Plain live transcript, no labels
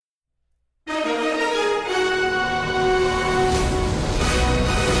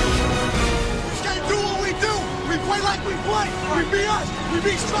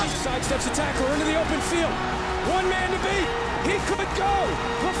Sidesteps a tackler into the open field. One man to beat. He could go.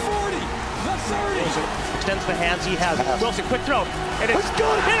 The 40, the 30. Wilson extends the hands he has. Wilson, quick throw. And it's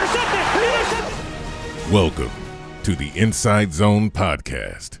good. Intercepted. Welcome to the Inside Zone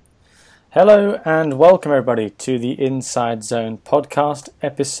Podcast. Hello and welcome everybody to the Inside Zone Podcast,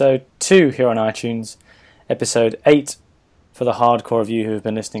 episode 2 here on iTunes, episode 8 for the hardcore of you who have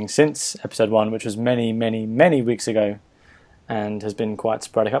been listening since episode 1, which was many weeks ago and has been quite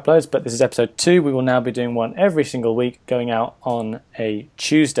sporadic uploads, but this is episode 2. We will now be doing one every single week going out on a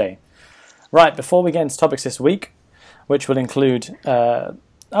Tuesday. Right, before we get into topics this week, which will include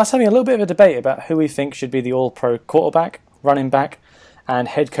us having a little bit of a debate about who we think should be the all-pro quarterback, running back, and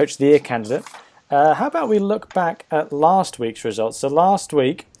head coach of the year candidate. How about we look back at last week's results? So last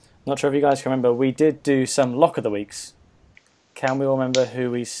week, not sure if you guys can remember, we did do some lock of the weeks. Can we all remember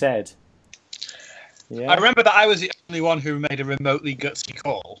who we said? Yeah. I remember that I was the only one who made a remotely gutsy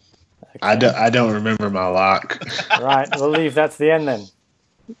call. Okay. I don't remember my lock. Right, we'll leave that to the end then.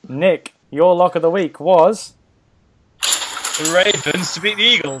 Nick, your lock of the week was? The Ravens to beat the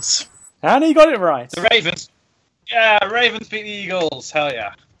Eagles. And he got it right. The Ravens. Yeah, Ravens beat the Eagles. Hell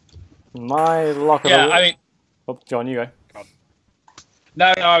yeah. My lock of the week. Yeah, I mean... Oh, John, you go. No,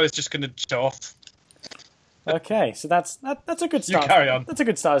 I was just going to show off. Okay, so that's a good start. You carry on. That's a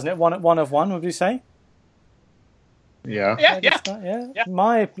good start, isn't it? One of one, would you say? Yeah. Yeah.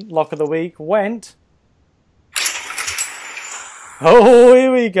 My lock of the week went... Oh,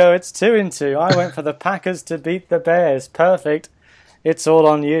 here we go. It's 2-2. I went for the Packers to beat the Bears. Perfect. It's all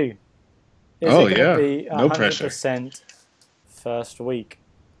on you. Is it going to be 100% no pressure. First week?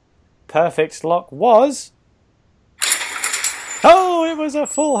 Perfect's lock was... Oh, it was a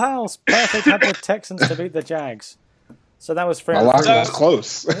full house. Perfect had the Texans to beat the Jags. So that was 3 My out lock of 3. was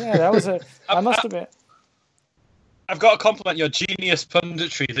close. Yeah, that was a... I must admit... I've got to compliment your genius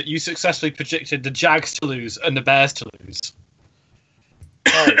punditry that you successfully predicted the Jags to lose and the Bears to lose.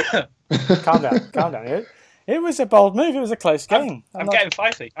 Oh, calm down. It was a bold move. It was a close game. I'm getting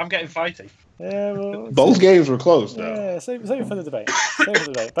fighty. Yeah, well, Both games were close, though. yeah, save it for the debate.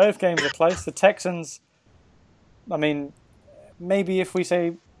 Both games were close. The Texans, I mean, maybe if we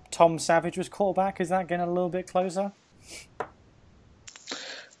say Tom Savage was quarterback, is that getting a little bit closer?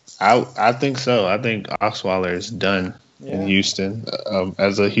 I think so. I think Osweiler is done in Houston.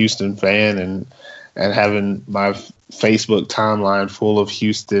 As a Houston fan and having my Facebook timeline full of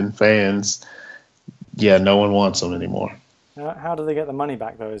Houston fans, yeah, no one wants him anymore. How do they get the money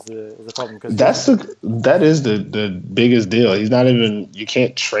back though? Is the problem? Cause that is the biggest deal. He's not even. You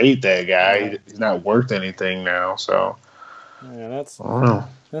can't trade that guy. He's not worth anything now. So yeah, that's I don't know.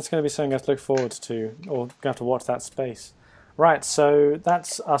 That's going to be something I have to look forward to, or going to have to watch that space. Right, so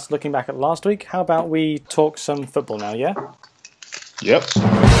that's us looking back at last week. How about we talk some football now? Yeah. Yep.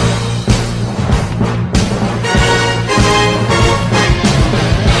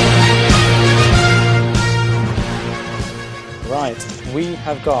 Right, we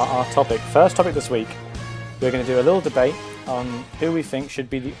have got our topic. First topic this week, we're going to do a little debate on who we think should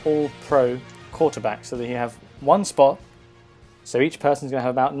be the all-pro quarterback, so that you have one spot, so each person's going to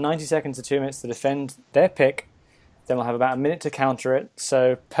have about 90 seconds to 2 minutes to defend their pick, then we'll have about a minute to counter it.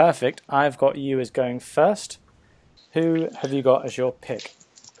 So, perfect, I've got you as going first. Who have you got as your pick?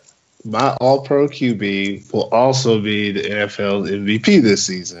 My all-pro QB will also be the NFL MVP this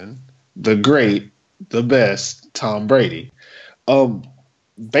season, the great, the best, Tom Brady.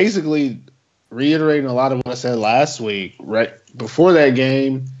 Basically, reiterating a lot of what I said last week, right before that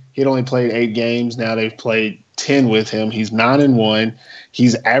game, he'd only played 8 games. Now they've played 10 with him. He's 9-1.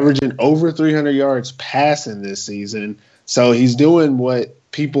 He's averaging over 300 yards passing this season. So he's doing what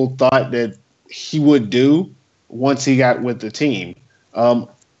people thought that he would do once he got with the team. The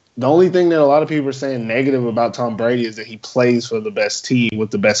only thing that a lot of people are saying negative about Tom Brady is that he plays for the best team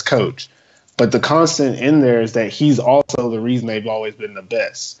with the best coach. But the constant in there is that he's also the reason they've always been the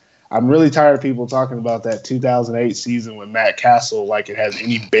best. I'm really tired of people talking about that 2008 season with Matt Castle like it has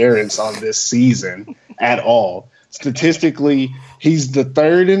any bearance on this season at all. Statistically, he's the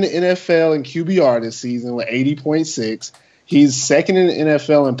third in the NFL in QBR this season with 80.6. He's second in the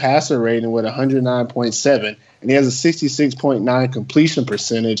NFL in passer rating with 109.7. And he has a 66.9 completion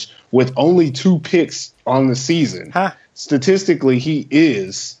percentage with only 2 picks on the season. Huh. Statistically, he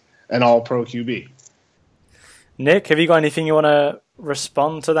is an all-pro QB. Nick, have you got anything you want to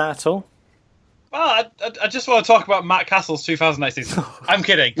respond to that at all? Well, I just want to talk about Matt Castle's 2008 season. I'm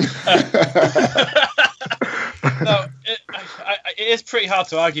kidding. No, it is pretty hard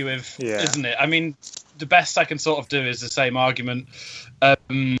to argue with, isn't it? I mean, the best I can sort of do is the same argument I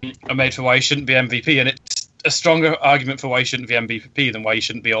made for why he shouldn't be MVP, and it's a stronger argument for why he shouldn't be MVP than why he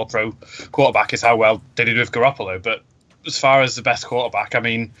shouldn't be All-Pro quarterback is how well they did with Garoppolo. But as far as the best quarterback, I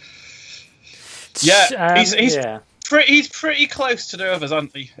mean, he's pretty close to the others,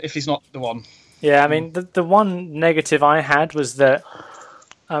 aren't he? If he's not the one. Yeah, I mean, the one negative I had was that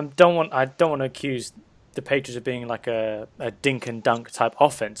I don't want to accuse the Patriots of being like a dink and dunk type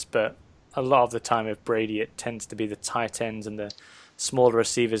offense, but a lot of the time with Brady, it tends to be the tight ends and the smaller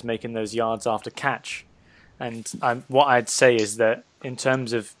receivers making those yards after catch. And what I'd say is that in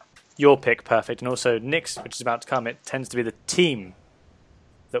terms of your pick, Perfect, and also Nick's, which is about to come, it tends to be the team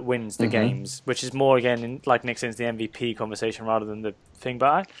that wins the games, which is more, again, like Nick says, the MVP conversation rather than the thing.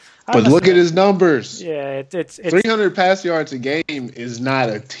 But look at his numbers. Yeah, it's 300 pass yards a game is not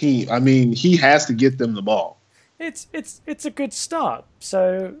a team. I mean, he has to get them the ball. It's a good start.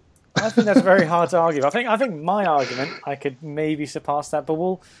 So I think that's very hard to argue. I think my argument, I could maybe surpass that, but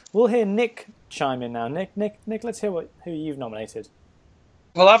we'll hear Nick chime in now. Nick, let's hear who you've nominated.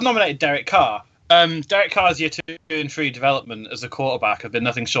 Well, I've nominated Derek Carr. Derek Carr's year 2 and 3 development as a quarterback have been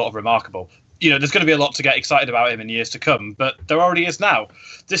nothing short of remarkable. There's going to be a lot to get excited about him in years to come, but there already is now.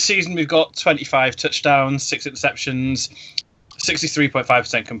 This season, we've got 25 touchdowns, 6 interceptions,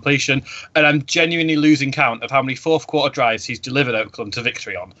 63.5% completion, and I'm genuinely losing count of how many fourth quarter drives he's delivered Oakland to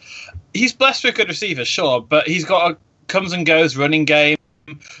victory on. He's blessed with good receivers, sure, but he's got a comes and goes running game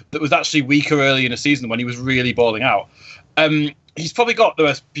that was actually weaker early in the season when he was really balling out. He's probably got the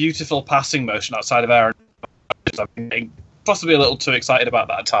most beautiful passing motion outside of Aaron Rodgers. I'm getting possibly a little too excited about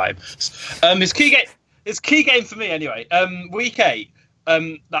that at times. His key game for me, anyway, week 8,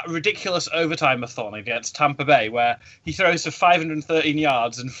 that ridiculous overtime-a-thon against Tampa Bay, where he throws for 513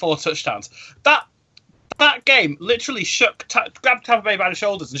 yards and 4 touchdowns. That game literally grabbed Tampa Bay by the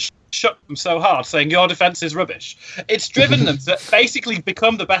shoulders and shook them so hard, saying, your defense is rubbish. It's driven them to basically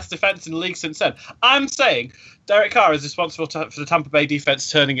become the best defense in the league since then. I'm saying Derek Carr is responsible for the Tampa Bay defense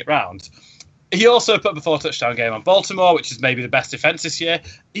turning it round. He also put up a 4-touchdown game on Baltimore, which is maybe the best defense this year.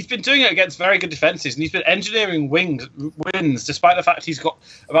 He's been doing it against very good defenses, and he's been engineering wins, despite the fact he's got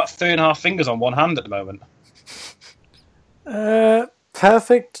about 3.5 fingers on one hand at the moment.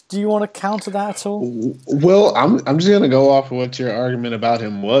 Perfect. Do you want to counter that at all? Well, I'm just going to go off of what your argument about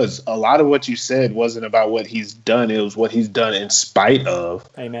him was. A lot of what you said wasn't about what he's done. It was what he's done in spite of.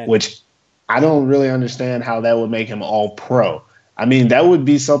 Amen. Which I don't really understand how that would make him all pro. I mean, that would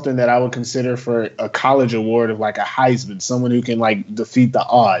be something that I would consider for a college award of like a Heisman, someone who can like defeat the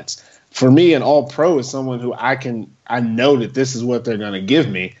odds. For me, an all pro is someone who I know that this is what they're going to give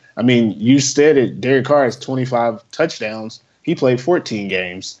me. I mean, you said it, Derek Carr has 25 touchdowns. He played 14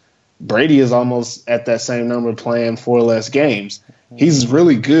 games. Brady is almost at that same number, playing 4 less games. He's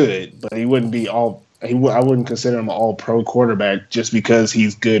really good, but he wouldn't be all. I wouldn't consider him an all-pro quarterback just because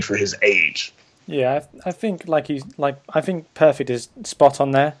he's good for his age. Yeah, I think I think Perfect is spot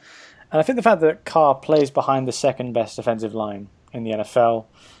on there, and I think the fact that Carr plays behind the second best defensive line in the NFL,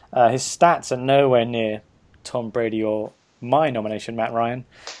 his stats are nowhere near Tom Brady or my nomination, Matt Ryan.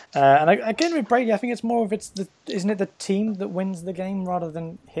 And again with Brady, I think it's more of isn't it the team that wins the game rather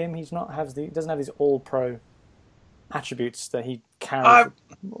than him? He doesn't have these all-pro attributes that he carries.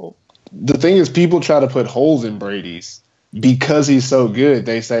 The thing is, people try to put holes in Brady's because he's so good.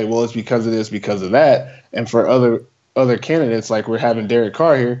 They say, well, it's because of this, because of that. And for other candidates, like we're having Derek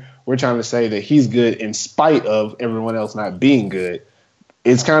Carr here, we're trying to say that he's good in spite of everyone else not being good.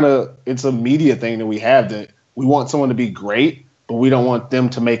 It's a media thing that we have, that we want someone to be great, but we don't want them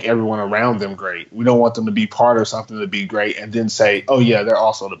to make everyone around them great. We don't want them to be part of something to be great and then say, oh, yeah, they're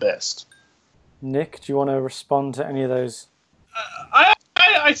also the best. Nick, do you want to respond to any of those?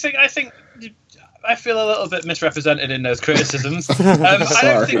 I think I feel a little bit misrepresented in those criticisms.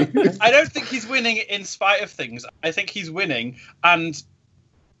 I don't think he's winning in spite of things. I think he's winning, and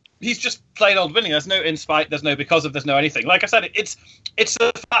he's just plain old winning. There's no in spite, there's no because of, there's no anything. Like I said, it's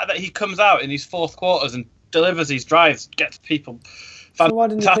the fact that he comes out in these fourth quarters and delivers these drives, gets people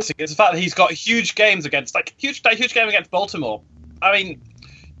fantastic. It's the fact that he's got huge games against, huge game against Baltimore. I mean,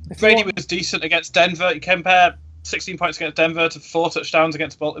 Brady was decent against Denver. You compare 16 points against Denver to 4 touchdowns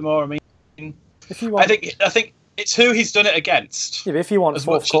against Baltimore. I mean, I think it's who he's done it against. Yeah, but if you want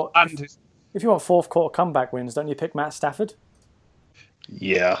fourth quarter comeback wins, don't you pick Matt Stafford?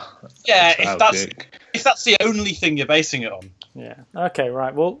 Yeah. Yeah, if that's the only thing you're basing it on. Yeah. Okay.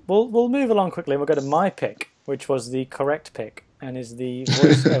 Right. We'll move along quickly, and we'll go to my pick, which was the correct pick and is the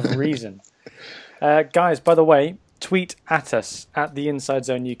voice of reason. Guys, by the way, tweet at us at the Inside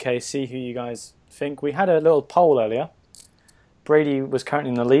Zone UK. See who you guys think. We had a little poll earlier. Brady was currently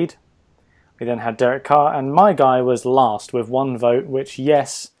in the lead. We then had Derek Carr, and my guy was last with 1 vote, which,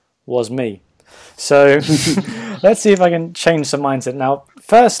 yes, was me. So let's see if I can change some mindset. Now,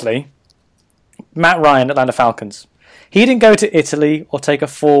 firstly, Matt Ryan, Atlanta Falcons. He didn't go to Italy or take a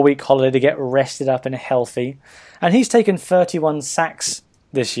 4-week holiday to get rested up and healthy. And he's taken 31 sacks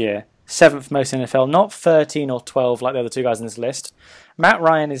this year, 7th most in NFL, not 13 or 12 like the other two guys on this list. Matt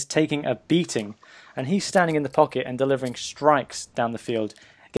Ryan is taking a beating, and he's standing in the pocket and delivering strikes down the field,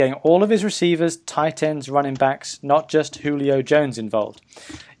 getting all of his receivers, tight ends, running backs, not just Julio Jones involved.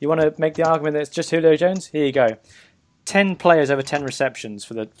 You want to make the argument that it's just Julio Jones? Here you go. 10 players over 10 receptions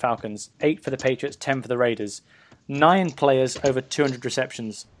for the Falcons, 8 for the Patriots, 10 for the Raiders. 9 players over 200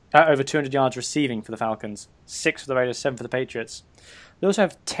 receptions, over 200 yards receiving for the Falcons, 6 for the Raiders, 7 for the Patriots. They also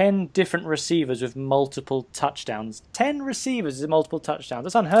have 10 different receivers with multiple touchdowns. 10 receivers with multiple touchdowns.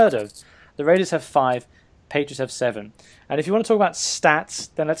 That's unheard of. The Raiders have 5, Patriots have 7. And if you want to talk about stats,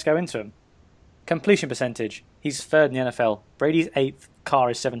 then let's go into them. Completion percentage, he's 3rd in the NFL. Brady's 8th, Carr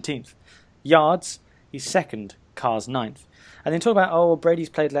is 17th. Yards, he's 2nd, Carr's 9th. And then talk about, oh, Brady's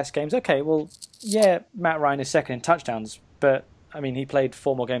played less games. Okay, well, yeah, Matt Ryan is 2nd in touchdowns, but, I mean, he played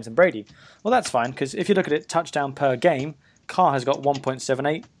 4 more games than Brady. Well, that's fine, because if you look at it, touchdown per game, Carr has got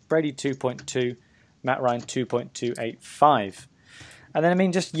 1.78, Brady 2.2, Matt Ryan 2.285. And then, I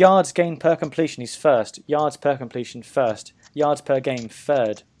mean, just yards gained per completion, he's 1st. Yards per completion, 1st. Yards per game,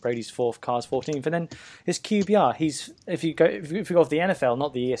 3rd. Brady's 4th, Carr's 14th. And then his QBR, he's if you go off the NFL,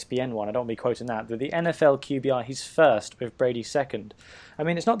 not the ESPN one, I don't want to be quoting that, but the NFL QBR, he's 1st with Brady 2nd. I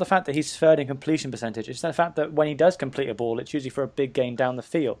mean, it's not the fact that he's 3rd in completion percentage, it's the fact that when he does complete a ball, it's usually for a big gain down the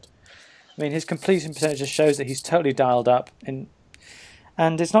field. I mean, his completion percentage just shows that he's totally dialed up, and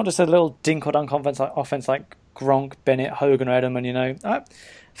it's not just a little dink or dunk offense like Gronk, Bennett, Hogan, or Edelman, you know.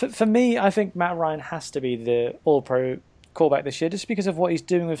 For me, I think Matt Ryan has to be the All-Pro quarterback this year just because of what he's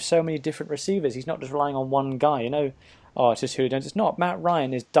doing with so many different receivers. He's not just relying on one guy, you know. Oh, it's just Julio Jones. It's not. Matt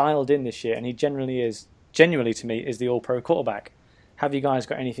Ryan is dialed in this year, and he genuinely to me, is the All-Pro quarterback. Have you guys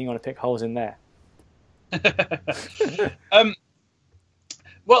got anything you want to pick holes in there?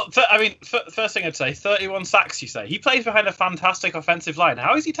 Well, first thing I'd say, 31 sacks, you say. He plays behind a fantastic offensive line.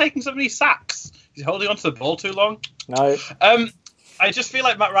 How is he taking so many sacks? Is he holding onto the ball too long? No. I just feel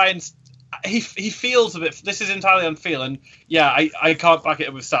like Matt Ryan's... He feels a bit... This is entirely on feel, and yeah, I can't back it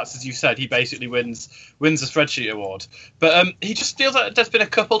up with stats, as you said. He basically wins the spreadsheet award. But he just feels like there's been a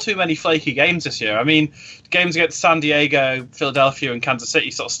couple too many flaky games this year. I mean, games against San Diego, Philadelphia, and Kansas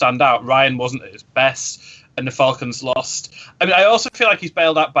City sort of stand out. Ryan wasn't at his best, and the Falcons lost. I mean, I also feel like he's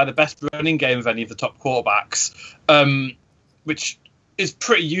bailed out by the best running game of any of the top quarterbacks, which is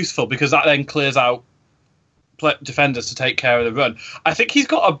pretty useful because that then clears out defenders to take care of the run. I think he's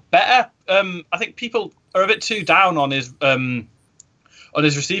got a better... I think people are a bit too down on his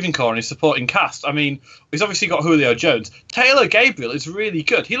receiving core and his supporting cast. I mean, he's obviously got Julio Jones. Taylor Gabriel is really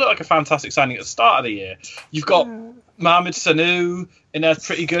good. He looked like a fantastic signing at the start of the year. You've got Mohamed Sanu in there,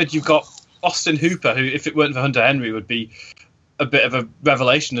 pretty good. You've got Austin Hooper, who, if it weren't for Hunter Henry, would be a bit of a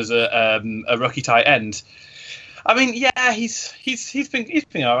revelation as a rookie tight end. I mean, yeah, he's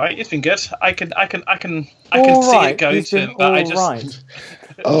been all right. He's been good. I can see it going to him, but I just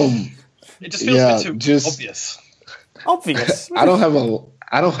it just feels a bit too obvious. Obvious. I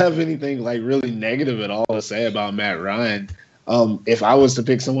don't have anything like really negative at all to say about Matt Ryan. If I was to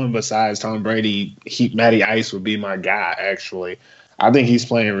pick someone besides Tom Brady, Matty Ice would be my guy. Actually, I think he's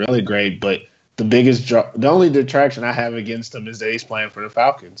playing really great, but the only detraction I have against him is that he's playing for the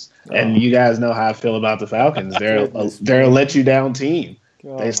Falcons. And you guys know how I feel about the Falcons. They're a let you down team.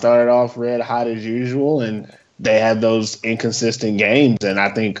 They started off red hot as usual, and they had those inconsistent games. And I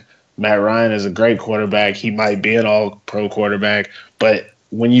think Matt Ryan is a great quarterback. He might be an all-pro quarterback. But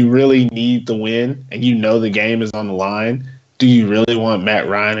when you really need the win and you know the game is on the line, do you really want Matt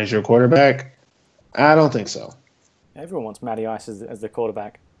Ryan as your quarterback? I don't think so. Everyone wants Matty Ice as the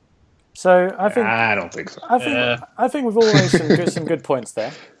quarterback. So I don't think so. I think we've all made some good points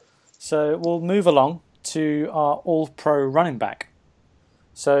there. So we'll move along to our All-Pro running back.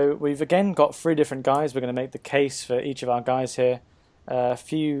 So we've again got 3 different guys. We're going to make the case for each of our guys here. A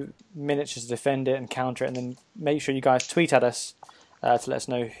few minutes just to defend it and counter it, and then make sure you guys tweet at us to let us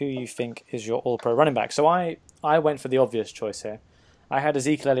know who you think is your All-Pro running back. So I went for the obvious choice here. I had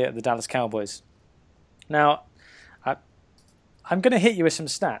Ezekiel Elliott at the Dallas Cowboys. Now, I'm going to hit you with some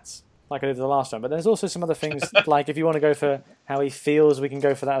stats, like I did the last time. But there's also some other things, like if you want to go for how he feels, we can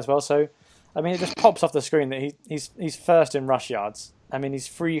go for that as well. So, I mean, it just pops off the screen that he's first in rush yards. I mean, he's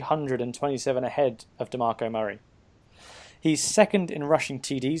 327 ahead of DeMarco Murray. He's second in rushing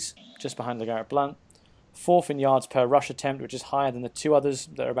TDs, just behind LeGarrette Blount. Fourth in yards per rush attempt, which is higher than the 2 others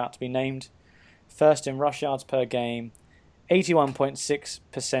that are about to be named. First in rush yards per game.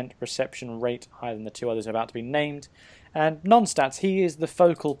 81.6% reception rate, higher than the two others about to be named. And non-stats, he is the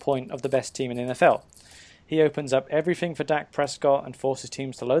focal point of the best team in the NFL. He opens up everything for Dak Prescott and forces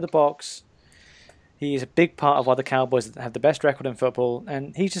teams to load the box. He is a big part of why the Cowboys have the best record in football,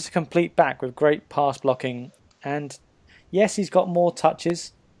 and he's just a complete back with great pass blocking. And yes, he's got more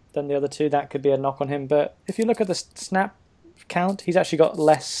touches than the other two. That could be a knock on him, but if you look at the snap count, he's actually got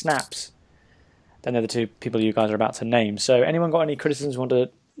less snaps than the other two people you guys are about to name. So anyone got any criticisms you want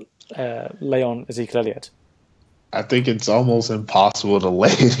to lay on Ezekiel Elliott? I think it's almost impossible to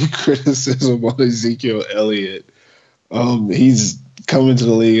lay any criticism on Ezekiel Elliott. He's come into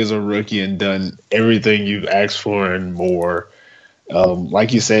the league as a rookie and done everything you've asked for and more.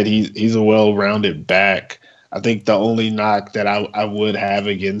 Like you said, he's a well-rounded back. I think the only knock that I would have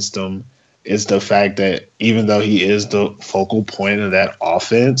against him is the fact that even though he is the focal point of that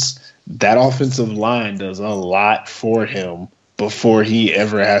offensive line does a lot for him before he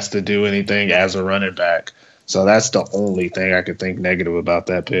ever has to do anything as a running back. So that's the only thing I could think negative about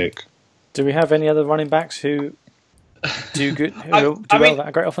that pick. Do we have any other running backs who do good? Well with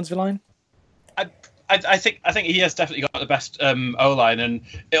a great offensive line? I think he has definitely got the best O-line, and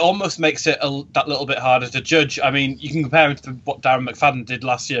it almost makes it that little bit harder to judge. I mean, you can compare him to what Darren McFadden did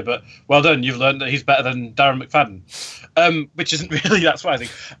last year, but well done, you've learned that he's better than Darren McFadden, which isn't really that surprising.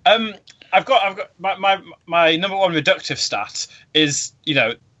 I've got my number one reductive stat is,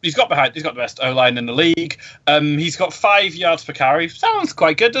 he's got the best O-line in the league. He's got 5 yards per carry. Sounds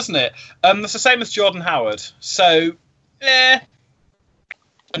quite good, doesn't it? That's the same as Jordan Howard. So,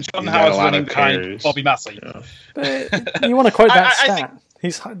 and Jordan Howard's running behind Bobby Massey. Yeah. But you want to quote that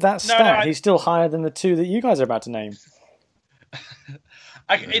stat? He's still higher than the two that you guys are about to name.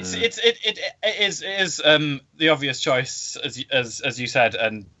 It is the obvious choice as you said,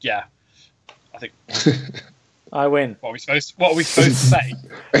 and yeah, I think I win. What are we supposed to say?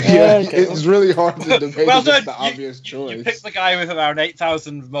 Yeah, okay. It's really hard to debate well done. The obvious choice. You picked the guy with around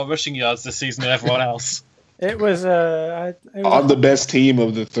 8,000 more rushing yards this season than everyone else. It was on the best team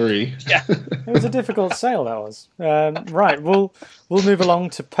of the three. Yeah, it was a difficult sale. That was right. We'll move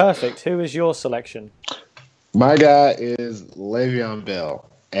along to perfect. Who is your selection? My guy is Le'Veon Bell,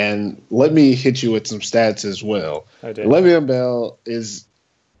 and let me hit you with some stats as well. Le'Veon Bell is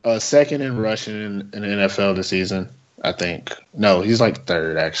second in rushing in the NFL this season. I think he's like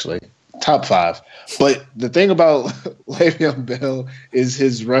third actually, top 5. But the thing about Le'Veon Bell is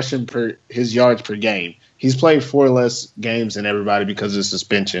his yards per game. He's played 4 less games than everybody because of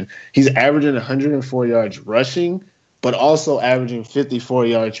suspension. He's averaging 104 yards rushing, but also averaging 54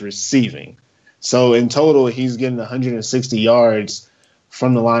 yards receiving. So in total, he's getting 160 yards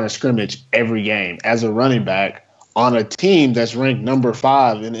from the line of scrimmage every game as a running back on a team that's ranked number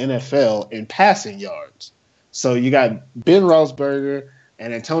 5 in NFL in passing yards. So you got Ben Roethlisberger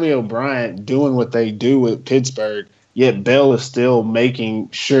and Antonio Bryant doing what they do with Pittsburgh, yet Bell is still making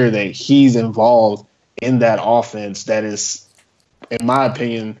sure that he's involved in that offense that is, in my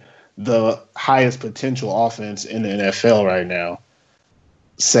opinion, the highest potential offense in the NFL right now.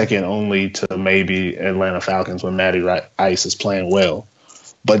 Second only to maybe Atlanta Falcons when Matty Ice is playing well.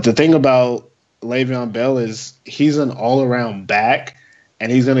 But the thing about Le'Veon Bell is he's an all-around back,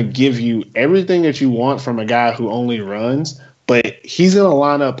 and he's going to give you everything that you want from a guy who only runs, but he's going to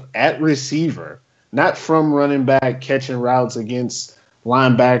line up at receiver, not from running back catching routes against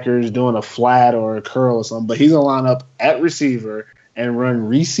linebackers doing a flat or a curl or something, but he's going to line up at receiver and run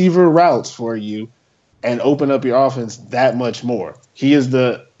receiver routes for you and open up your offense that much more. He is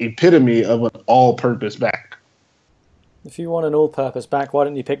the epitome of an all-purpose back. If you want an all-purpose back, why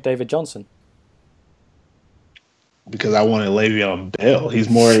didn't you pick David Johnson? Because I wanted Le'Veon Bell. He's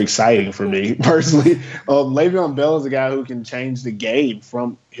more exciting for me, personally. Le'Veon Bell is a guy who can change the game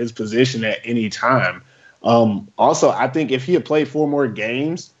from his position at any time. Also, I think if he had played 4 more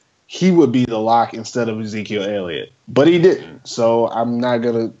games, he would be the lock instead of Ezekiel Elliott. But he didn't. So I'm not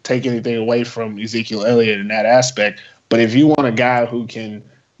going to take anything away from Ezekiel Elliott in that aspect. But if you want a guy who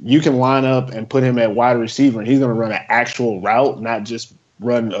you can line up and put him at wide receiver and he's going to run an actual route, not just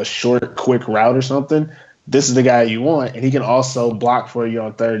run a short, quick route or something, this is the guy you want. And he can also block for you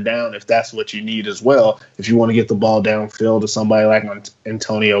on third down if that's what you need as well, if you want to get the ball downfield to somebody like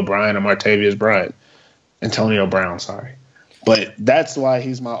Antonio Brown or Martavius Bryant. Antonio Brown, sorry. But that's why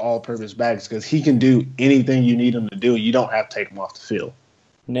he's my all-purpose back, because he can do anything you need him to do. You don't have to take him off the field.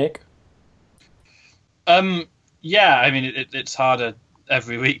 Nick? Yeah, I mean, it's harder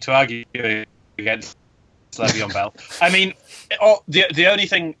every week to argue against Le'Veon Bell. I mean, the only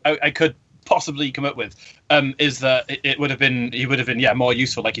thing I could possibly come up with is that he would have been more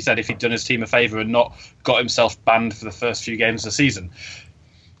useful, like you said, if he'd done his team a favour and not got himself banned for the first few games of the season.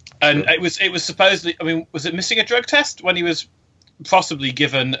 And it was supposedly, I mean, was it missing a drug test when he was possibly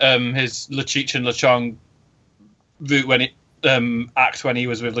given his LeCheech and LeChong route when he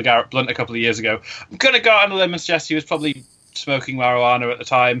was with LeGarrette Blount a couple of years ago? I'm going to go out on a limb and suggest he was probably smoking marijuana at the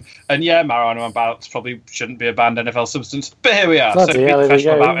time. And yeah, marijuana on ballots probably shouldn't be a banned NFL substance. But here we are. So be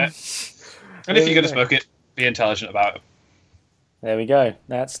professional about it. And if you're going to smoke it, be intelligent about it. There we go.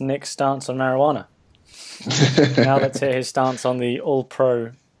 That's Nick's stance on marijuana. Now let's hear his stance on the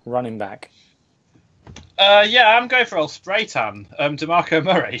all-pro running back. I'm going for old spray tan, DeMarco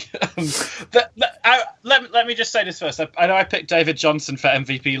Murray. Let me just say this first. I know I picked David Johnson for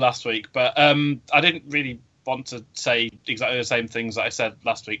MVP last week, but I didn't really want to say exactly the same things that I said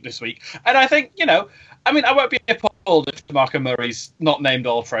this week. And I think, I won't be appalled if DeMarco Murray's not named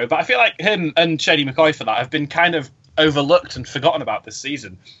All-Pro, but I feel like him and Shady McCoy for that have been kind of overlooked and forgotten about this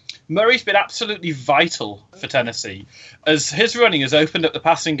season. Murray's been absolutely vital for Tennessee, as his running has opened up the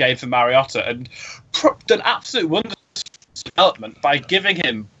passing game for Mariota and done absolute wonders for development by giving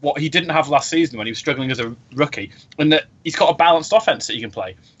him what he didn't have last season when he was struggling as a rookie, and that he's got a balanced offense that he can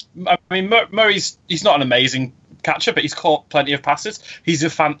play. I mean, he's not an amazing catcher, but he's caught plenty of passes. He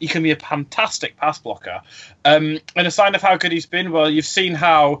can be a fantastic pass blocker. And a sign of how good he's been, well, you've seen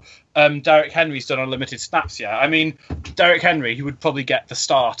how Derrick Henry's done on limited snaps. Yeah, I mean, Derrick Henry, he would probably get the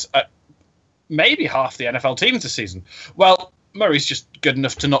start at maybe half the NFL teams this season. Well, Murray's just good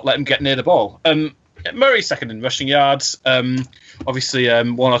enough to not let him get near the ball. Murray's second in rushing yards, obviously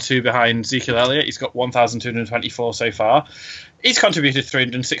 1 or 2 behind Ezekiel Elliott. He's got 1,224 so far. He's contributed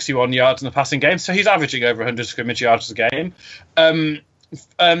 361 yards in the passing game, so he's averaging over 100 scrimmage yards a game.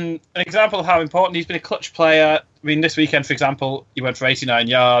 An example of how important he's been a clutch player. I mean, this weekend, for example, he went for 89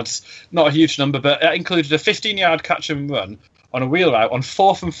 yards. Not a huge number, but it included a 15-yard catch and run on a wheel route on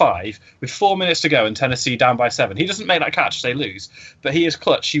 4th and 5 with 4 minutes to go and Tennessee down by 7. He doesn't make that catch, they lose. But he is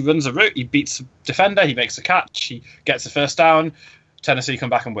clutch. He runs a route, he beats the defender, he makes a catch, he gets the first down. Tennessee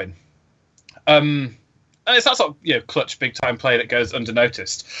come back and win. And it's that sort of clutch, big-time play that goes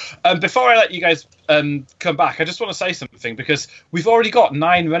undernoticed. Before I let you guys come back, I just want to say something, because we've already got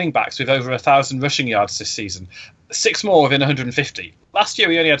 9 running backs with over 1,000 rushing yards this season. 6 more within 150. Last year,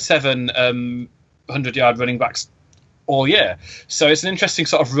 we only had 7 100-yard running backs all year. So it's an interesting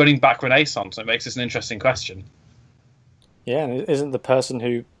sort of running back renaissance. It makes this an interesting question. Yeah, and isn't the person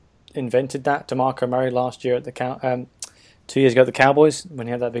who invented that DeMarco Murray last year at the 2 years ago at the Cowboys, when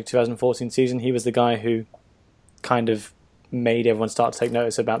he had that big 2014 season, he was the guy who kind of made everyone start to take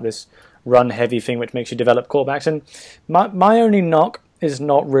notice about this run-heavy thing which makes you develop quarterbacks. And my only knock is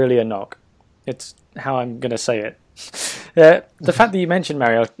not really a knock. It's how I'm going to say it. The fact that you mentioned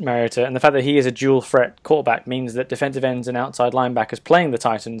Mariota and the fact that he is a dual-threat quarterback means that defensive ends and outside linebackers playing the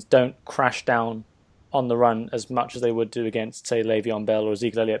Titans don't crash down on the run as much as they would do against, say, Le'Veon Bell or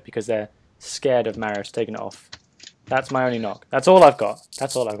Ezekiel Elliott, because they're scared of Mariota taking it off. That's my only knock. That's all I've got.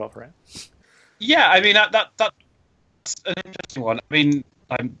 That's all I've got for it. Yeah, I mean, that's an interesting one. I mean,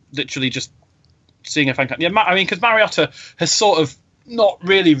 I'm literally just seeing if I can... Yeah, I mean, because Mariota has sort of not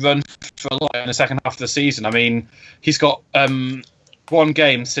really run for a lot in the second half of the season. I mean, he's got 1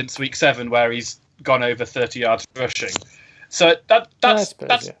 game since week 7 where he's gone over 30 yards rushing. So that's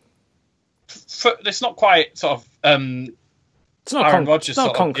it's not quite sort of it's not Aaron Rodgers not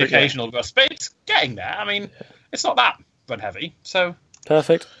sort concrete, of the occasional rust, but it's getting there. I mean, it's not that run heavy. So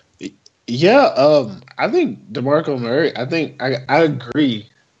perfect. Yeah, I think DeMarco Murray, I agree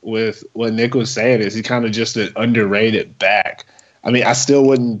with what Nick was saying. Is he kind of just an underrated back? I mean, I still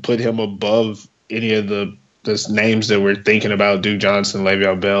wouldn't put him above any of the names that we're thinking about: Duke Johnson,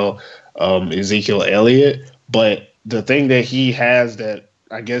 Le'Veon Bell, Ezekiel Elliott. But the thing that he has that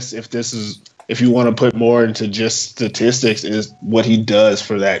I guess if you want to put more into just statistics, is what he does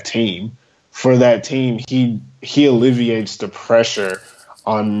for that team. For that team, he alleviates the pressure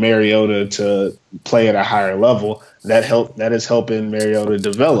on Mariota to play at a higher level. That is helping Mariota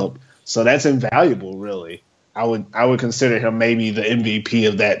develop. So that's invaluable, really. I would consider him maybe the MVP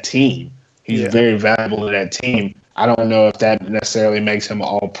of that team. He's very valuable to that team. I don't know if that necessarily makes him an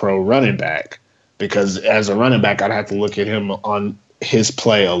all-pro running back, because as a running back, I'd have to look at him on his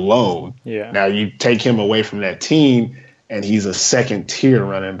play alone. Yeah. Now you take him away from that team, and he's a second-tier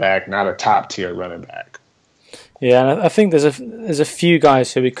running back, not a top-tier running back. Yeah, and I think there's a few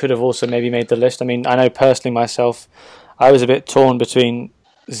guys who we could have also maybe made the list. I mean, I know personally myself, I was a bit torn between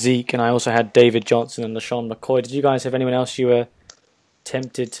Zeke, and I also had David Johnson and LeSean McCoy. Did you guys have anyone else you were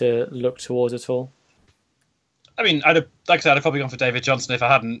tempted to look towards at all? I mean, like I said, I'd probably gone for David Johnson if I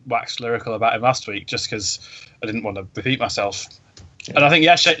hadn't waxed lyrical about him last week, just because I didn't want to repeat myself. Yeah. And I think,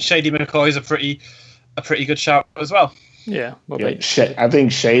 Shady McCoy is a pretty good shout as well. Yeah. I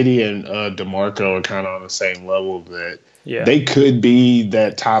think Shady and DeMarco are kind of on the same level that they could be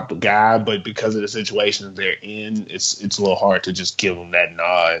that top guy, but because of the situation they're in, it's a little hard to just give them that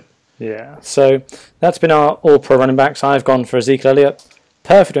nod. Yeah. So that's been our all-pro running backs. I've gone for Ezekiel Elliott.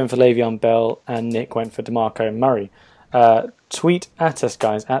 Perfect went for Le'Veon Bell, and Nick went for DeMarco Murray. Tweet at us,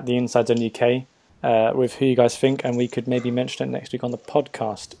 guys, at the Inside Zone UK, with who you guys think, and we could maybe mention it next week on the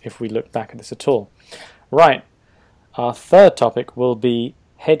podcast if we look back at this at all. Right, our third topic will be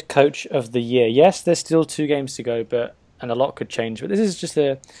head coach of the year. Yes, there's still 2 games to go, and a lot could change, but this is just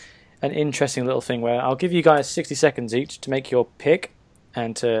an interesting little thing where I'll give you guys 60 seconds each to make your pick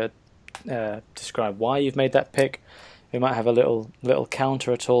and to describe why you've made that pick. We might have a little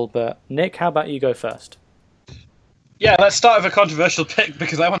counter at all, but Nick, how about you go first? Yeah, let's start with a controversial pick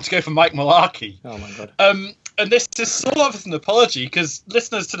because I want to go for Mike Mularkey. Oh my god! And this is sort of an apology because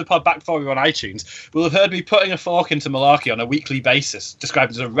listeners to the pod back before we were on iTunes will have heard me putting a fork into Mularkey on a weekly basis,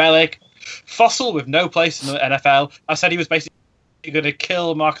 described as a relic, fossil with no place in the NFL. I said he was basically going to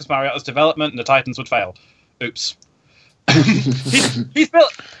kill Marcus Mariota's development and the Titans would fail. Oops. he's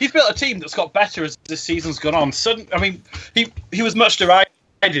built a team that's got better as this season's gone on. He was much derided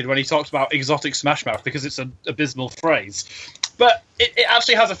when he talked about exotic smash mouth because it's an abysmal phrase, but it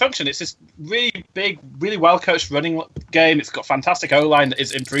actually has a function. It's this really big, really well coached running game. It's got fantastic O-line that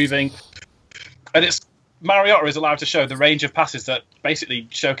is improving, and Mariota is allowed to show the range of passes that basically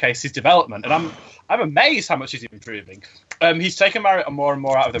showcase his development. And I'm amazed how much he's improving. He's taken Mariota more and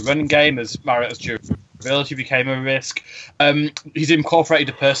more out of the running game as Mariota's durability became a risk. He's incorporated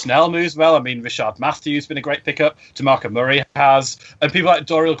the personnel moves well. I mean, Rashard Matthews has been a great pickup. DeMarco Murray has. And people like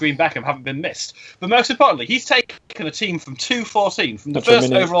Dorial Green-Beckham haven't been missed. But most importantly, he's taken a team from 2-14, from the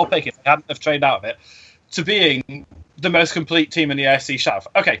first overall pick, if they hadn't have traded out of it, to being the most complete team in the AFC South.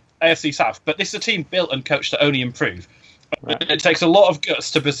 Okay, AFC South. But this is a team built and coached to only improve. Right. It takes a lot of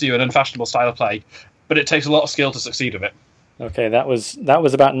guts to pursue an unfashionable style of play, but it takes a lot of skill to succeed with it. Okay, that was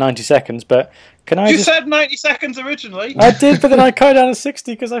about 90 seconds, but can I You said 90 seconds originally. I did, but then I cut down to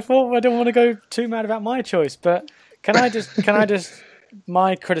 60 because I thought I didn't want to go too mad about my choice. But can I just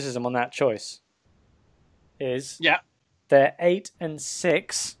my criticism on that choice is they're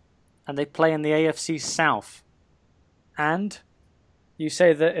 8-6 and they play in the AFC South. And you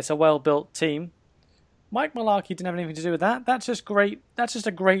say that it's a well-built team. Mike Mularkey didn't have anything to do with that. That's just great. That's just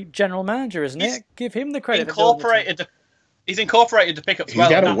a great general manager, isn't it? Give him the credit. He's incorporated the pickups well.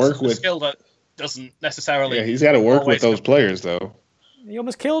 He's got to work with skill that doesn't necessarily. Yeah, he's got to work with those players, though. He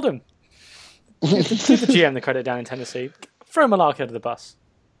almost killed him. Give the GM the credit down in Tennessee. Throw Mularkey under the bus.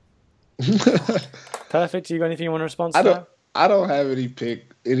 Perfect. Do you got anything you want to respond to that? I don't have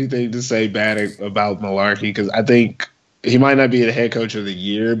anything to say bad about Mularkey because I think he might not be the head coach of the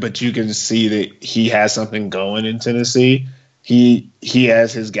year, but you can see that he has something going in Tennessee. He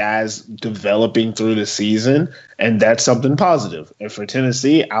has his guys developing through the season, and that's something positive. And for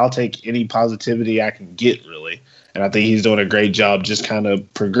Tennessee, I'll take any positivity I can get, really. And I think he's doing a great job just kind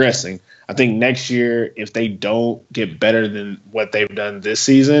of progressing. I think next year, if they don't get better than what they've done this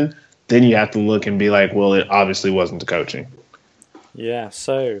season, then you have to look and be like, well, it obviously wasn't the coaching. Yeah,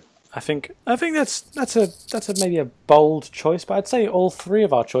 so I think that's maybe a bold choice, but I'd say all 3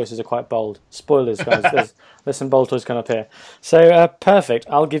 of our choices are quite bold. Spoilers, guys. There's some bold choices coming up here. So perfect.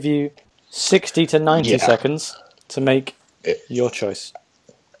 I'll give you 60 to 90 seconds to make your choice.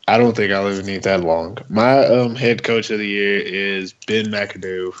 I don't think I'll even need that long. My head coach of the year is Ben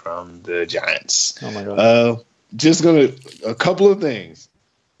McAdoo from the Giants. Oh my god! Just a couple of things.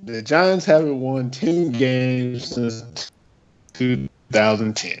 The Giants haven't won 10 games since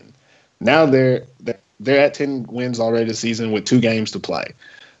 2010. Now they're at 10 wins already this season with 2 games to play.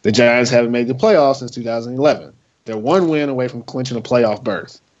 The Giants haven't made the playoffs since 2011. They're 1 win away from clinching a playoff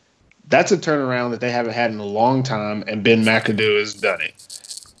berth. That's a turnaround that they haven't had in a long time, and Ben McAdoo has done it.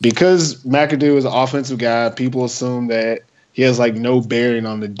 Because McAdoo is an offensive guy, people assume that he has no bearing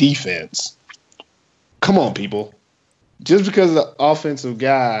on the defense. Come on, people. Just because the offensive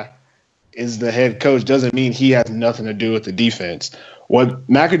guy is the head coach doesn't mean he has nothing to do with the defense. What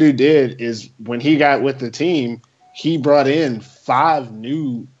McAdoo did is when he got with the team, he brought in 5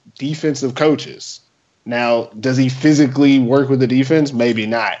 new defensive coaches. Now, does he physically work with the defense? Maybe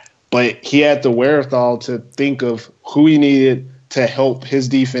not. But he had the wherewithal to think of who he needed to help his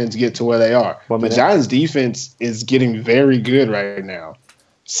defense get to where they are. The Giants' defense is getting very good right now.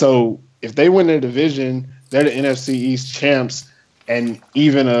 So if they win their division, they're the NFC East champs and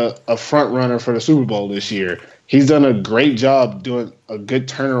even a front runner for the Super Bowl this year. He's done a great job doing a good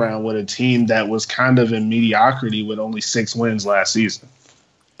turnaround with a team that was kind of in mediocrity with only 6 wins last season.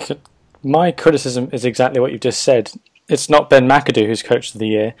 My criticism is exactly what you've just said. It's not Ben McAdoo who's coach of the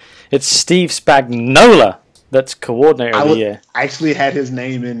year. It's Steve Spagnuolo that's coordinator of the year. I actually had his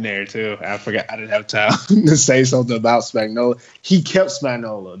name in there too. I forgot. I didn't have time to say something about Spagnuolo. He kept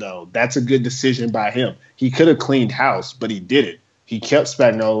Spagnuolo though. That's a good decision by him. He could have cleaned house, but he didn't. He kept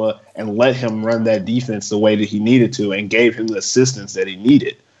Spagnuolo and let him run that defense the way that he needed to and gave him the assistance that he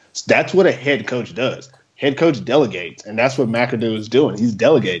needed. So that's what a head coach does. Head coach delegates, and that's what McAdoo is doing. He's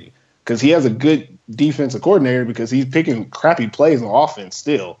delegating because he has a good defensive coordinator because he's picking crappy plays on offense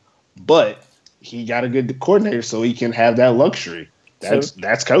still. But he got a good coordinator so he can have that luxury.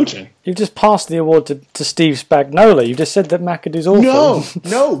 That's coaching. You've just passed the award to Steve Spagnuolo. You just said that McAdoo's awful.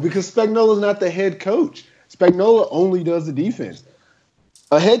 No, because Spagnuolo's not the head coach. Spagnuolo only does the defense.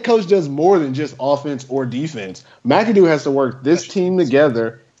 A head coach does more than just offense or defense. McAdoo has to work this team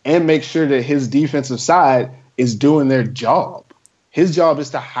together and make sure that his defensive side is doing their job. His job is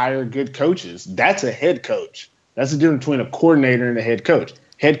to hire good coaches. That's a head coach. That's the difference between a coordinator and a head coach.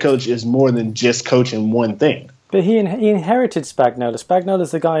 Head coach is more than just coaching one thing. But he inherited Spagnuolo.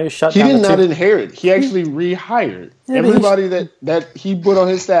 Spagnuolo's the guy who shut down He did not inherit. He actually rehired. Everybody that he put on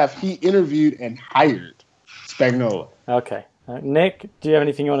his staff, he interviewed and hired Spagnuolo. Okay. Nick, do you have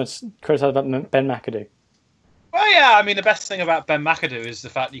anything you want to criticize about Ben McAdoo? Well, yeah, I mean, the best thing about Ben McAdoo is the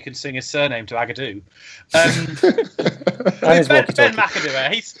fact you can sing his surname to Agadoo. Ben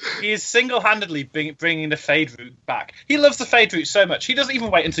McAdoo, he is single-handedly bringing the fade route back. He loves the fade route so much. He doesn't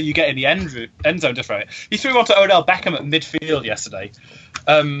even wait until you get in the end zone to throw it. He threw one to Odell Beckham at midfield yesterday.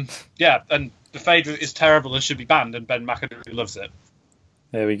 Yeah, and the fade route is terrible and should be banned, and Ben McAdoo loves it.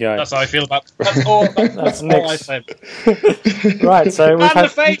 There we go. That's how I feel about it. That's all I say. Right, so we've had... the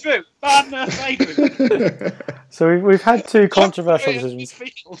fade route! Ban the fade route! So we've had 2 controversial decisions.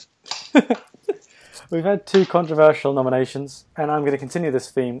 We've had 2 controversial nominations, and I'm going to continue this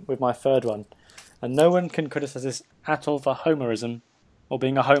theme with my third one. And no one can criticise this at all for homerism, or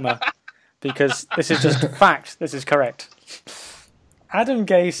being a homer, because this is just fact. This is correct. Adam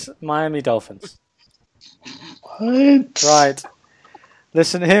Gase, Miami Dolphins. What? Right.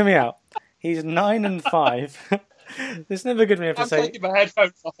 Listen, hear me out. He's 9-5. It's never good when you have to say. I'm taking my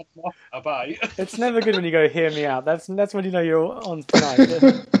headphones off. Bye. It's never good when you go, hear me out. That's when you know you're on tonight.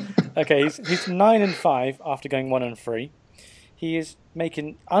 Okay, he's 9-5 after going 1-3. He is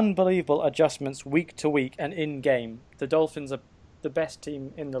making unbelievable adjustments week to week and in game. The Dolphins are the best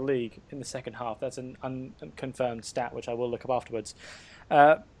team in the league in the second half. That's an unconfirmed stat, which I will look up afterwards.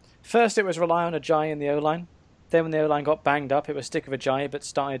 First, it was rely on Ajayi in the O-line. Then when the O-line got banged up, it was stick with Ajayi, but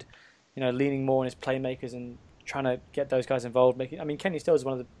started, leaning more on his playmakers and trying to get those guys involved. Kenny Stills is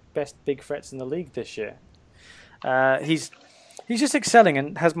one of the best big threats in the league this year. He's just excelling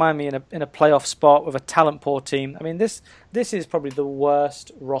and has Miami in a playoff spot with a talent-poor team. I mean, this is probably the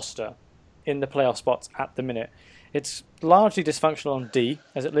worst roster in the playoff spots at the minute. It's largely dysfunctional on D,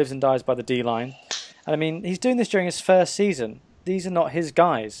 as it lives and dies by the D-line. And I mean, he's doing this during his first season. These are not his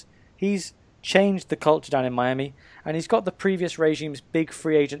guys. He's changed the culture down in Miami, and he's got the previous regime's big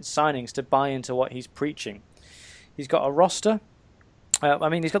free agent signings to buy into what he's preaching. He's got a roster.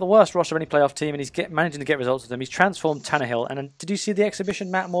 He's got the worst roster of any playoff team, and he's managing to get results with them. He's transformed Tannehill. And did you see the exhibition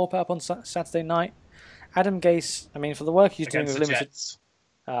Matt Moore put up on Saturday night? Adam Gase, for the work he's doing with limited...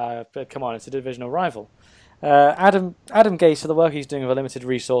 but come on, it's a divisional rival. Adam Gase, for the work he's doing with limited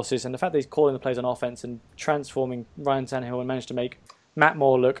resources, and the fact that he's calling the plays on offense and transforming Ryan Tannehill and managed to make Matt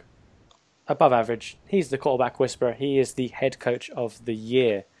Moore look above average. He's the quarterback whisperer. He is the head coach of the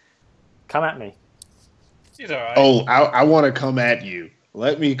year. Come at me. He's all right. Oh, I want to come at you.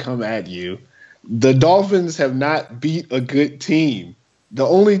 Let me come at you. The Dolphins have not beat a good team. The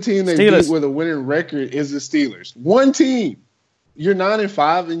only team they beat with a winning record is the Steelers. One team. You're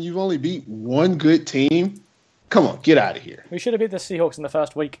 9-5 and you've only beat one good team. Come on, get out of here. We should have beat the Seahawks in the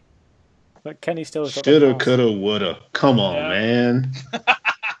first week, but Kenny still got shoulda, coulda, woulda. Come on, man.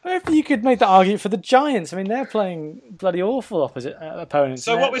 If you could make the argument for the Giants, they're playing bloody awful opposite opponents.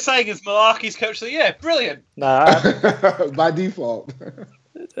 So what we're saying is Malarkey's coach of the year. Brilliant. By default.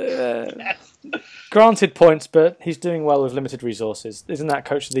 Granted points, but he's doing well with limited resources. Isn't that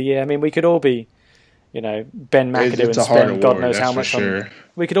coach of the year? We could all be, Ben McAdoo and spend God knows how much on.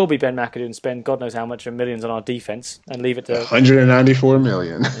 We could all be Ben McAdoo and spend God knows how much of millions on our defense and leave it to 194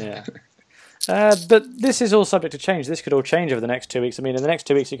 million. Yeah. But this is all subject to change. This could all change over the next 2 weeks. In the next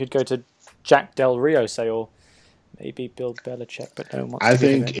 2 weeks, you could go to Jack Del Rio, say, or maybe Bill Belichick, but no one wants I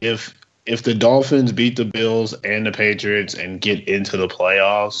think if if the Dolphins beat the Bills and the Patriots and get into the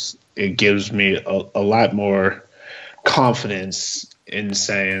playoffs, it gives me a lot more confidence in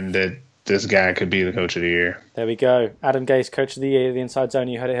saying that this guy could be the coach of the year. There we go. Adam Gase, coach of the year, the Inside Zone.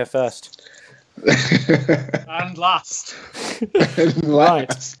 You heard it here first. And last.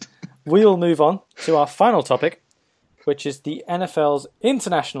 Right. We'll move on to our final topic, which is the NFL's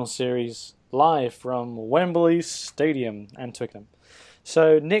International Series live from Wembley Stadium and Twickenham.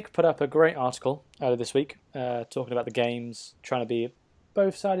 So Nick put up a great article earlier this week talking about the games, trying to be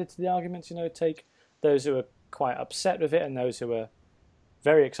both-sided to the arguments, take those who are quite upset with it and those who are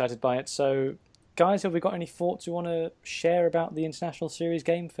very excited by it. So, guys, have we got any thoughts you want to share about the International Series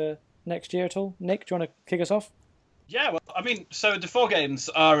game for next year at all? Nick, do you want to kick us off? Yeah, well, so the 4 games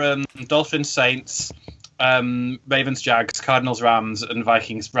are Dolphins, Saints, Ravens, Jags, Cardinals, Rams, and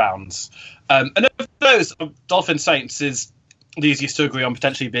Vikings, Browns. And of those, Dolphins, Saints is the easiest to agree on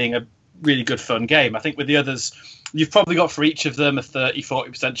potentially being a really good, fun game. I think with the others, you've probably got for each of them a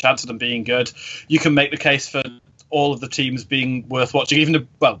 30-40% chance of them being good. You can make the case for all of the teams being worth watching. Even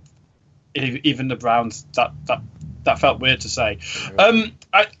the Browns. That felt weird to say.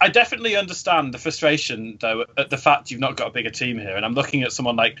 I definitely understand the frustration though at the fact you've not got a bigger team here. And I'm looking at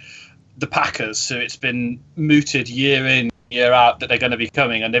someone like the Packers, who it's been mooted year in, year out that they're going to be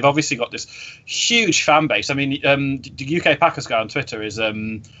coming, and they've obviously got this huge fan base. I mean, the UK Packers guy on Twitter is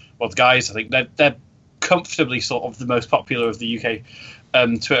the guys. I think they're comfortably sort of the most popular of the UK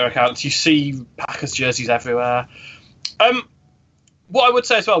Twitter accounts. You see Packers jerseys everywhere. What I would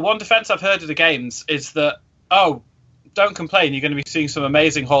say as well, one defence I've heard of the games is that, don't complain, you're going to be seeing some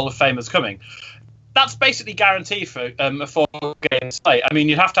amazing Hall of Famers coming. That's basically guaranteed for a 4-game slate. I mean,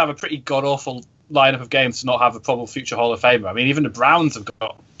 you'd have to have a pretty god-awful lineup of games to not have a probable future Hall of Famer. I mean, even the Browns have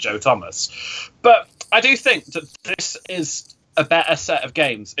got Joe Thomas. But I do think that this is a better set of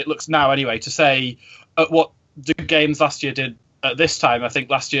games, it looks now anyway, to say what the games last year did at this time. I think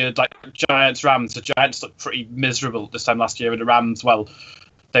last year, like Giants-Rams, the Giants looked pretty miserable this time last year, and the Rams, well,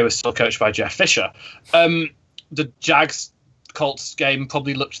 they were still coached by Jeff Fisher. The Jags-Colts game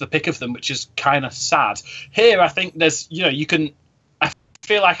probably looked the pick of them, which is kind of sad. Here, I think there's, I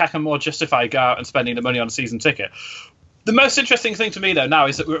feel like I can more justify go out and spending the money on a season ticket. The most interesting thing to me, though, now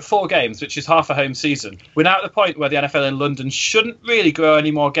is that we're at 4 games, which is half a home season. We're now at the point where the NFL in London shouldn't really grow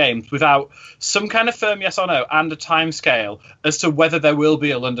any more games without some kind of firm yes or no and a timescale as to whether there will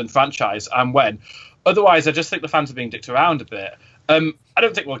be a London franchise and when. Otherwise, I just think the fans are being dicked around a bit. I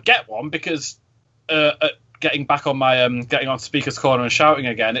don't think we'll get one because, getting back on my getting on Speaker's Corner and shouting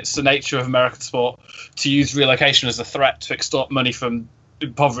again, it's the nature of American sport to use relocation as a threat to extort money from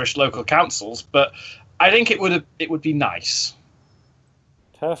impoverished local councils. But I think it would be nice.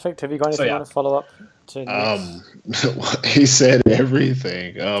 Perfect. Have you got anything you want to follow up to? He said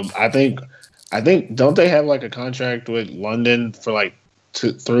everything. I think don't they have like a contract with London for like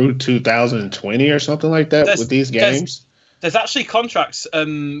through 2020 or something like that with these games? There's actually contracts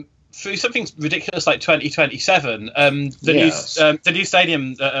through something ridiculous like 2027. The new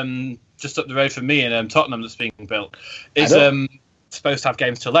stadium just up the road from me in Tottenham that's being built is supposed to have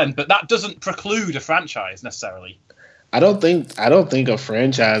games till then, but that doesn't preclude a franchise necessarily. I don't think a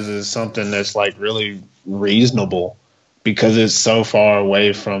franchise is something that's like really reasonable because it's so far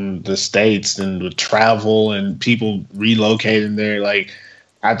away from the States and with travel and people relocating there. Like,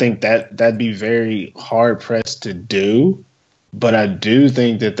 I think that'd be very hard pressed to do. But I do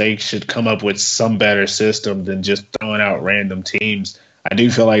think that they should come up with some better system than just throwing out random teams. I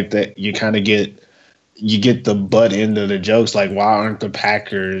do feel like that you kind of get the butt end of the jokes. Like, why aren't the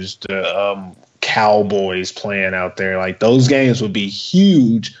Packers, the Cowboys playing out there? Like, those games would be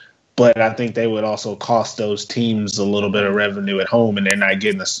huge, but I think they would also cost those teams a little bit of revenue at home, and they're not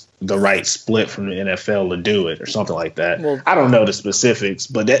getting the right split from the NFL to do it or something like that. Well, I don't know the specifics,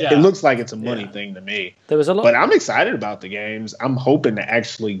 but it looks like it's a money thing to me. There was a lot, but I'm excited about the games. I'm hoping to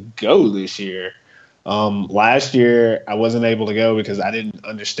actually go this year. Last year, I wasn't able to go because I didn't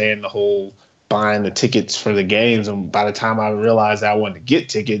understand the whole buying the tickets for the games, and by the time I realized I wanted to get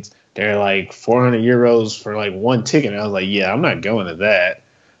tickets, they're like 400 euros for like one ticket. And I was like, yeah, I'm not going to that.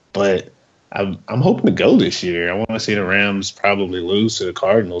 But I'm hoping to go this year. I want to see the Rams probably lose to the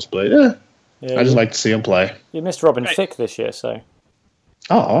Cardinals, but I just like to see them play. You missed Robin Thicke this year, so.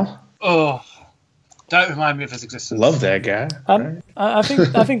 Oh, don't remind me of his existence. Love that guy. I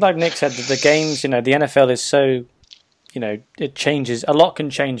think like Nick said, that the games, the NFL is so, it changes. A lot can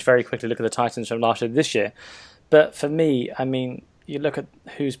change very quickly. Look at the Titans from last year to this year. But for me, I mean, you look at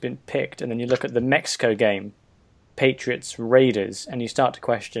who's been picked, and then you look at the Mexico game, Patriots, Raiders, and you start to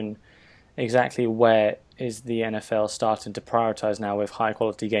question, exactly where is the NFL starting to prioritize now with high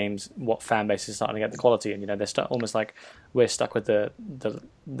quality games, what fan base is starting to get the quality, and they're almost like we're stuck with the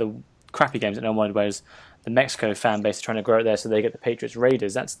crappy games that no one wanted, whereas the Mexico fan base are trying to grow it there so they get the Patriots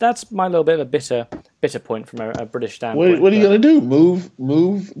Raiders. That's my little bit of a bitter point from a British standpoint. What are you gonna do?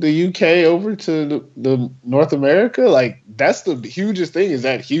 Move the UK over to the North America? Like, that's the hugest thing, is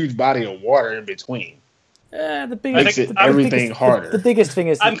that huge body of water in between. The Makes everything harder. The biggest thing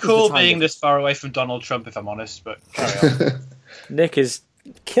is I'm cool is being this far away from Donald Trump, if I'm honest, but carry on. Nick is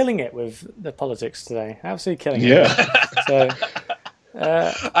killing it with the politics today. Absolutely killing it. Yeah. So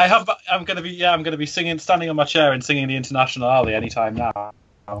I'm gonna be singing, standing on my chair and singing the International Ali anytime now.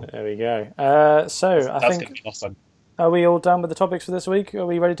 there we go. So I That's think, gonna be awesome. are we all done with the topics for this week? Are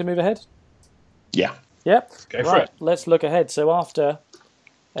we ready to move ahead? Yeah. Yep. Go for Right. it. Let's look ahead. So after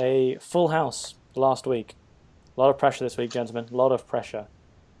a full house last week, a lot of pressure this week, gentlemen. A lot of pressure.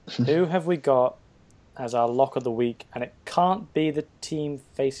 Who have we got as our lock of the week? And it can't be the team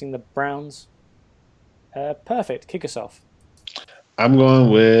facing the Browns. Perfect. Kick us off. I'm going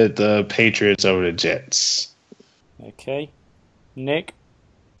with the Patriots over the Jets. Okay. Nick?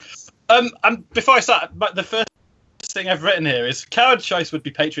 Before I start, the first thing I've written here is coward choice would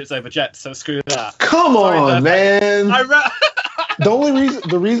be Patriots over Jets, so screw that. Come on, man.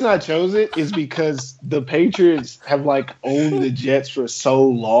 The reason I chose it is because the Patriots have owned the Jets for so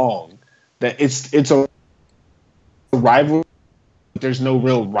long that it's a rivalry. There's no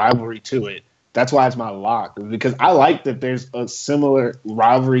real rivalry to it. That's why it's my lock, because I like that there's a similar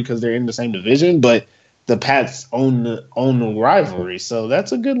rivalry because they're in the same division, but the Pats own the rivalry, so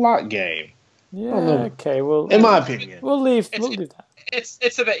that's a good lock game. Yeah, okay. Well, in my opinion, we'll leave that.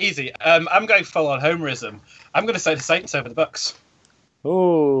 It's a bit easy. I'm going full on homerism. I'm going to say the Saints over the Bucks.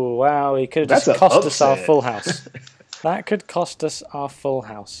 Oh, wow. It could have just cost us our full house. That could cost us our full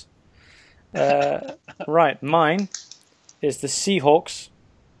house. Right, mine is the Seahawks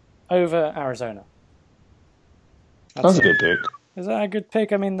over Arizona. That's a good pick. Is that a good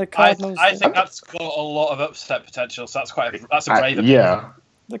pick? I mean, the Cardinals... I think that's got a lot of upset potential, so that's a brave yeah.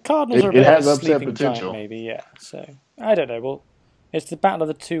 The Cardinals are a bit has of a upset sleeping potential. giant, maybe, yeah. So, I don't know. Well, it's the battle of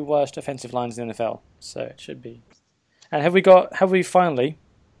the two worst offensive lines in the NFL, so it should be. And have we finally,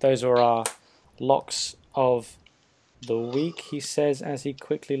 those are our locks of the week, he says as he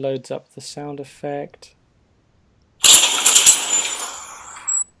quickly loads up the sound effect.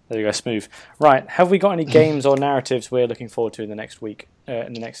 There you go, smooth. Right, have we got any games or narratives we're looking forward to in the next week,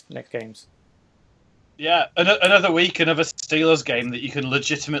 in the next games? Yeah, another week, another Steelers game that you can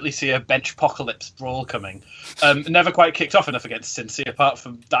legitimately see a bench apocalypse brawl coming. Never quite kicked off enough against Cincy, apart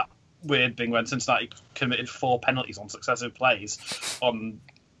from that weird thing when Cincinnati committed 4 penalties on successive plays on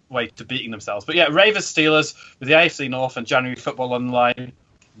way to beating themselves. But yeah, Ravens Steelers with the AFC North and January football online.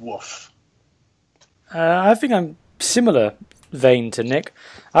 Woof. I think I'm similar vein to Nick.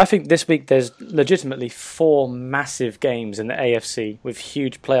 I think this week there's legitimately 4 massive games in the AFC with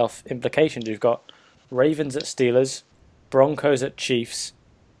huge playoff implications. You've got Ravens at Steelers, Broncos at Chiefs,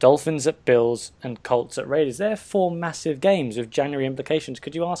 Dolphins at Bills, and Colts at Raiders. They're 4 massive games with January implications.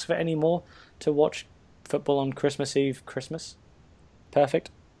 Could you ask for any more to watch football on Christmas Eve, Christmas? Perfect.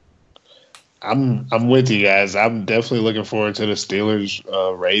 I'm with you guys. I'm definitely looking forward to the Steelers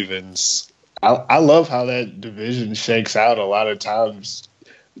Ravens. I love how that division shakes out a lot of times.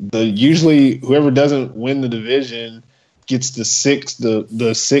 Usually whoever doesn't win the division gets the sixth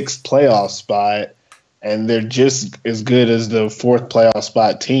playoff spot, and they're just as good as the 4th playoff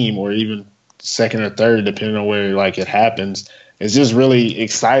spot team, or even 2nd or 3rd, depending on where it happens. It's just really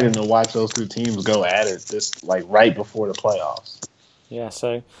exciting to watch those 2 teams go at it, just right before the playoffs. Yeah,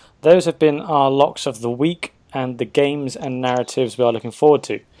 so those have been our locks of the week and the games and narratives we are looking forward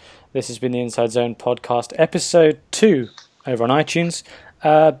to. This has been the Inside Zone podcast, episode 2, over on iTunes.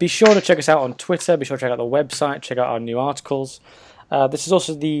 Be sure to check us out on Twitter. Be sure to check out the website. Check out our new articles. This is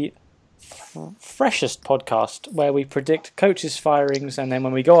also the freshest podcast where we predict coaches' firings, and then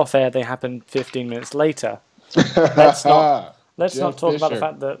when we go off air, they happen 15 minutes later. Let's not talk about the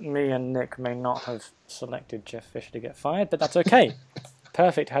fact that me and Nick may not have selected Jeff Fisher to get fired, but that's okay.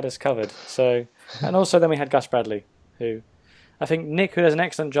 Perfect had us covered. So, and also then we had Gus Bradley, who I think Nick, who does an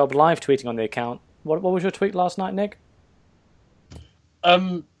excellent job live tweeting on the account. What was your tweet last night, Nick?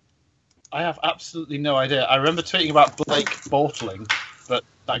 I have absolutely no idea. I remember tweeting about Blake Bortling, but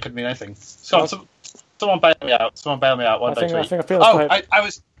that could mean anything. So, someone bail me out. What did I tweet?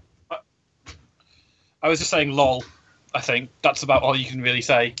 I was just saying lol. I think that's about all you can really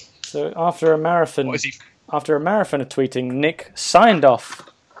say. So after a marathon of tweeting, Nick signed off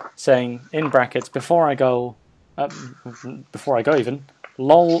saying, in brackets, before I go even,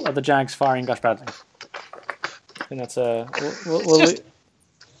 Lol at the Jags firing Gus Bradley. I think that's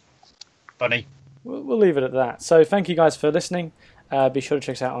funny. We'll leave it at that. So thank you guys for listening. Be sure to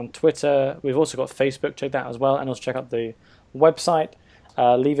check us out on Twitter. We've also got Facebook. Check that out as well. And also check out the website.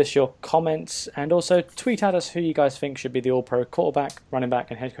 Leave us your comments. And also tweet at us who you guys think should be the All-Pro quarterback, running back,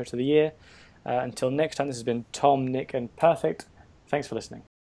 and head coach of the year. Until next time, this has been Tom, Nick, and Perfect. Thanks for listening.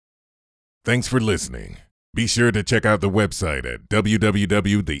 Thanks for listening. Be sure to check out the website at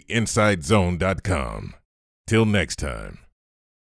www.theinsidezone.com. Till next time.